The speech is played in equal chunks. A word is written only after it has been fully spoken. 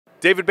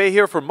David Bay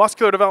here for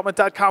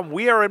MuscularDevelopment.com.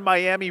 We are in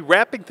Miami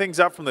wrapping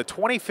things up from the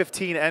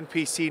 2015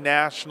 NPC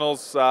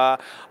Nationals. I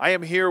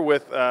am here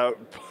with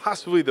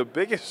possibly the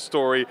biggest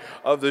story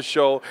of the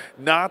show,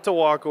 not to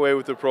walk away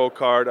with the pro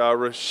card,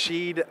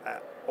 Rasheed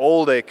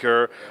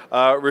Oldacre.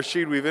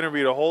 Rasheed, we've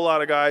interviewed a whole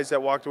lot of guys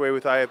that walked away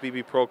with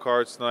IFBB pro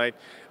cards tonight.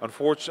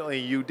 Unfortunately,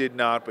 you did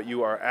not, but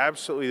you are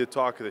absolutely the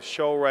talk of the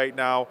show right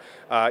now.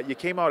 You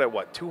came out at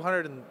what,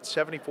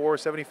 274,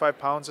 75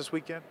 pounds this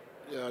weekend?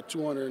 Yeah,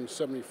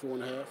 274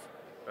 and a half.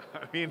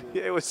 I mean,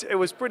 it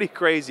was pretty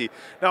crazy.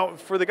 Now,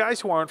 for the guys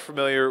who aren't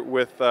familiar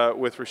with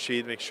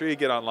Rasheed, make sure you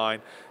get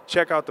online,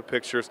 check out the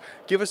pictures.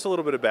 Give us a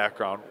little bit of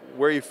background.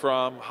 Where are you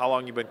from? How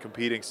long you been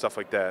competing? Stuff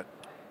like that.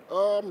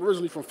 I'm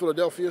originally from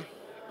Philadelphia.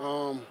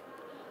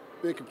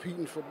 Been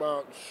competing for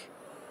about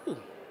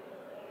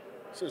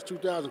since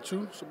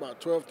 2002, so about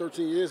 12,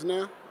 13 years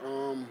now.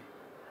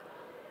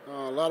 A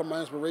lot of my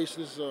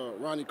inspiration is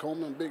Ronnie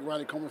Coleman. I'm a big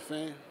Ronnie Coleman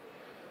fan.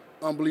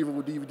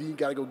 Unbelievable DVD,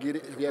 gotta go get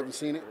it if you haven't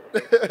seen it.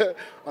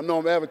 I know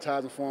I'm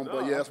advertising for him,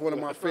 but yeah, that's one of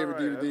my favorite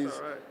DVDs.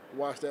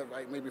 Watch that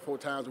like maybe 4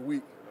 times a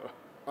week.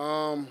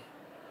 I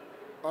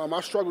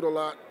struggled a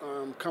lot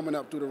coming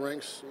up through the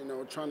ranks, you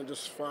know, trying to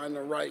just find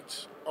the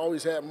right.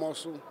 Always had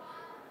muscle,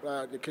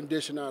 the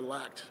condition I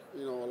lacked,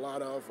 you know, a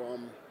lot of.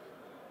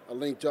 I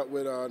linked up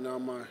with now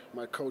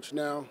my coach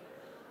now.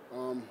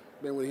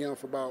 Been with him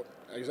for about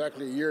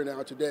exactly a year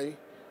now today,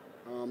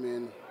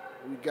 and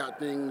we got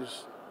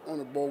things on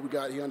the board.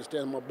 He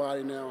understands my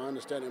body now. I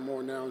understand it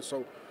more now, and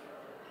so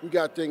we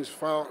got things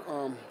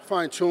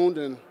fine-tuned.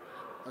 And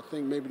I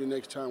think maybe the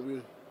next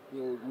time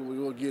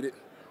we'll get it.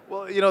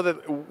 Well, you know,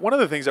 one of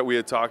the things that we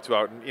had talked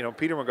about, and you know,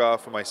 Peter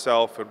McGough and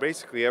myself, and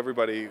basically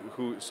everybody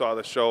who saw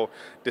the show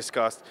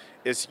discussed,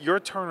 is your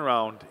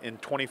turnaround in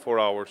 24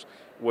 hours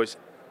was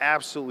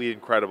absolutely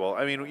incredible.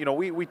 I mean, you know,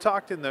 we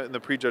talked in the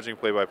prejudging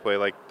play-by-play,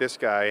 like this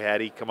guy,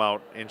 had he come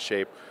out in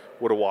shape,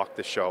 would have walked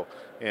the show.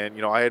 And,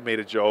 you know, I had made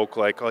a joke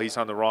like, oh, he's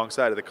on the wrong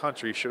side of the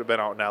country. He should have been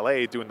out in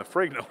L.A. doing the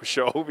Frigno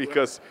show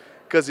because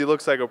he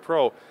looks like a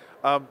pro.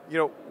 You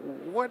know,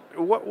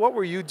 what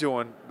were you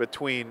doing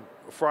between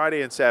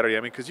Friday and Saturday? I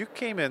mean, because you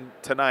came in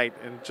tonight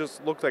and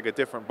just looked like a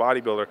different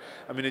bodybuilder.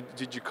 I mean,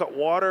 did you cut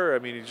water? I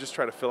mean, you just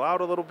try to fill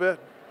out a little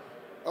bit?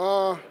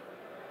 I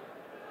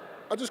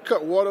just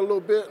cut water a little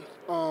bit.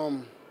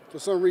 For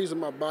some reason,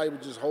 my body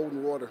was just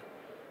holding water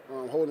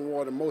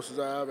most as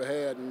I ever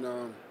had.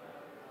 And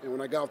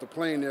when I got off the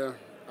plane there,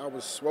 I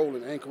was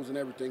swollen, ankles and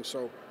everything.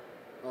 So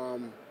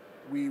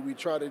we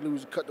tried to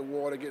cut the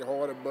water, get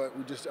harder, but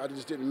I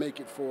just didn't make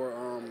it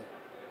for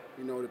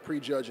you know, the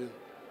prejudging.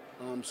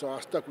 So I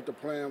stuck with the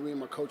plan. Me and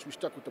my coach, we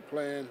stuck with the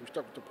plan.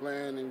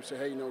 And we said,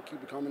 hey, you know,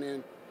 keep it coming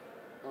in.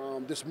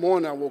 This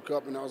morning I woke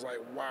up and I was like,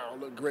 wow, I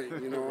look great,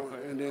 you know.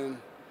 And then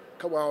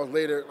a couple hours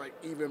later, like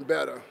even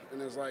better,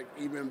 and it's like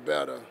even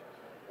better.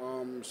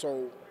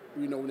 So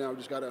you know, now we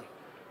just gotta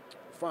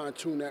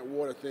fine-tune that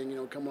water thing, you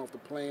know, coming off the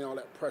plane, all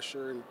that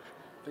pressure and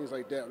things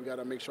like that. We got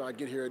to make sure I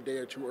get here a day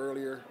or two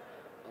earlier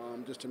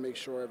just to make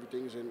sure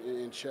everything's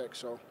in check.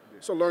 So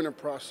it's a learning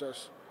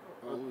process.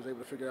 I was able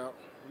to figure out.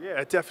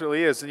 Yeah, it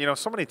definitely is. And, you know,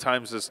 so many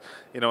times as,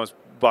 you know, as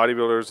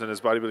bodybuilders and as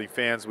bodybuilding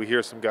fans, we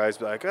hear some guys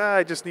be like,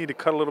 I just need to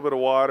cut a little bit of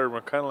water. And we're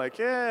kind of like,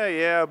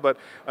 yeah. But,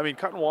 I mean,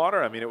 cutting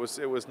water, I mean, it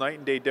was night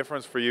and day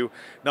difference for you.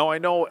 Now, I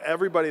know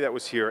everybody that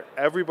was here,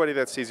 everybody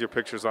that sees your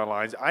pictures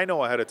online, I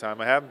know ahead of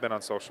time. I haven't been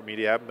on social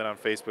media. I haven't been on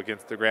Facebook,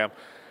 Instagram.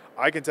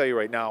 I can tell you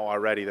right now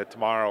already that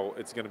tomorrow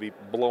it's going to be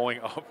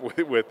blowing up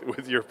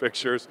with your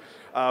pictures.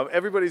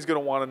 Everybody's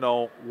going to want to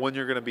know when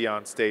you're going to be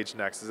on stage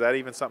next. Is that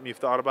even something you've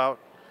thought about?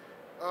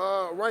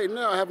 Right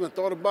now, I haven't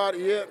thought about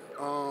it yet.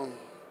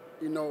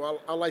 You know,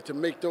 I like to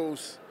make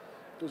those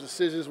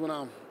decisions when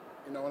I'm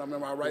in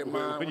my right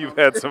mind. When you've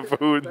had some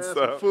food and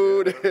stuff. Some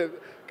food and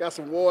got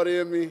some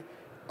water in me.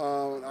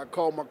 I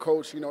called my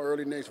coach, you know,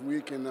 early next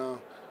week, and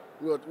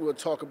we'll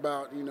talk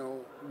about, you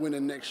know, when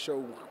the next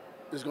show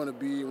is going to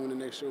be and when the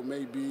next show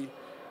may be,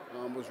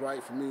 was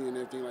right for me and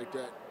everything like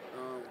that.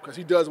 Because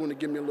he does want to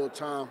give me a little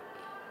time.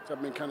 So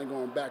I've been kind of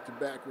going back to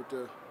back with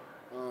the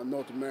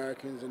North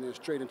Americans and then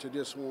straight into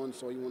this one.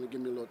 So he want to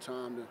give me a little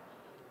time to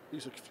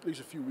at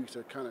least a few weeks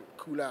to kind of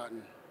cool out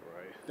and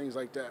things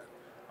like that.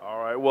 All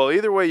right. Well,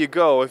 either way you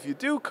go, if you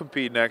do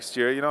compete next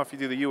year, you know, if you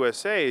do the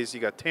USAs, you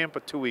got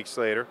Tampa 2 weeks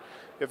later.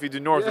 If you do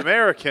North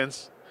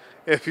Americans.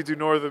 If you do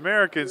North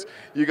Americans,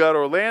 you got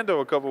Orlando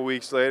a couple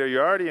weeks later.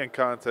 You're already in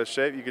contest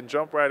shape. You can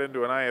jump right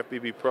into an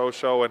IFBB Pro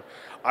show. And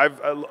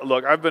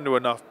I've been to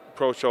enough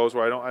pro shows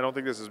where I don't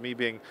think this is me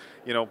being,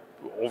 you know,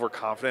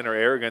 overconfident or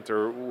arrogant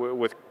or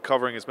with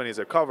covering as many as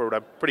I've covered. But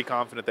I'm pretty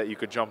confident that you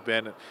could jump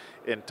in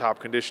top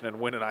condition and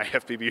win an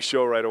IFBB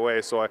show right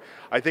away. So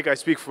I think I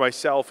speak for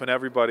myself and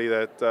everybody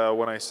that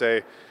when I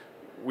say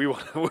we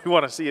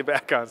want to see you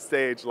back on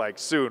stage like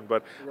soon,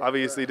 but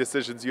obviously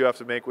decisions you have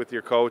to make with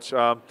your coach.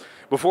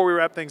 Before we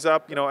wrap things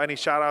up, you know, any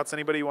shout outs,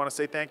 anybody you want to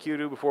say thank you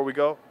to before we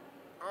go?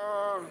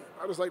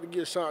 I just like to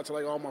give a shout out to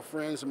like all my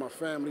friends and my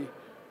family,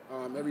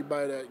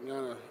 everybody that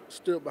kind of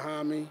stood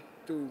behind me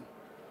through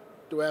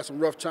had some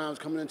rough times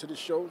coming into the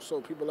show. So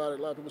a lot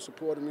of people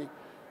supported me.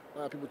 A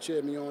lot of people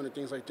cheered me on and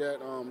things like that.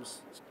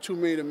 It's too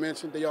many to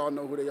mention. They all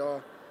know who they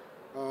are.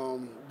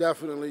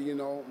 Definitely, you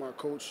know, my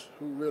coach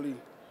who really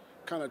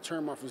kind of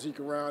turned my physique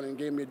around and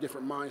gave me a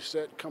different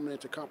mindset coming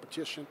into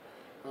competition.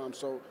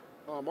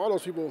 All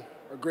those people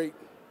are great,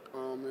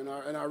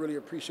 and I really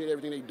appreciate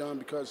everything they've done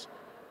because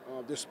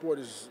this sport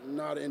is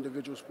not an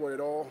individual sport at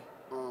all.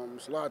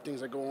 There's a lot of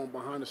things that go on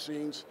behind the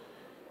scenes,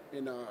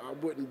 and I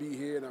wouldn't be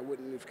here and I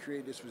wouldn't have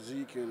created this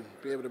physique and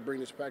be able to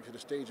bring this back to the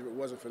stage if it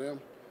wasn't for them.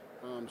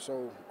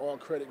 So all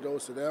credit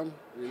goes to them,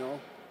 you know.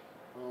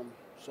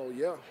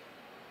 Yeah.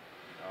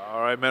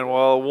 All right, man.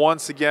 Well,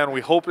 once again, we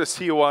hope to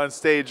see you on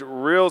stage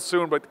real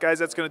soon. But, guys,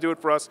 that's going to do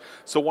it for us.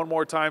 So one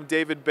more time,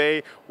 David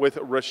Bay with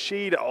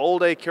Rasheed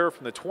Oldacre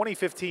from the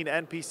 2015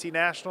 NPC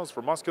Nationals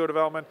for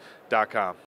MuscularDevelopment.com.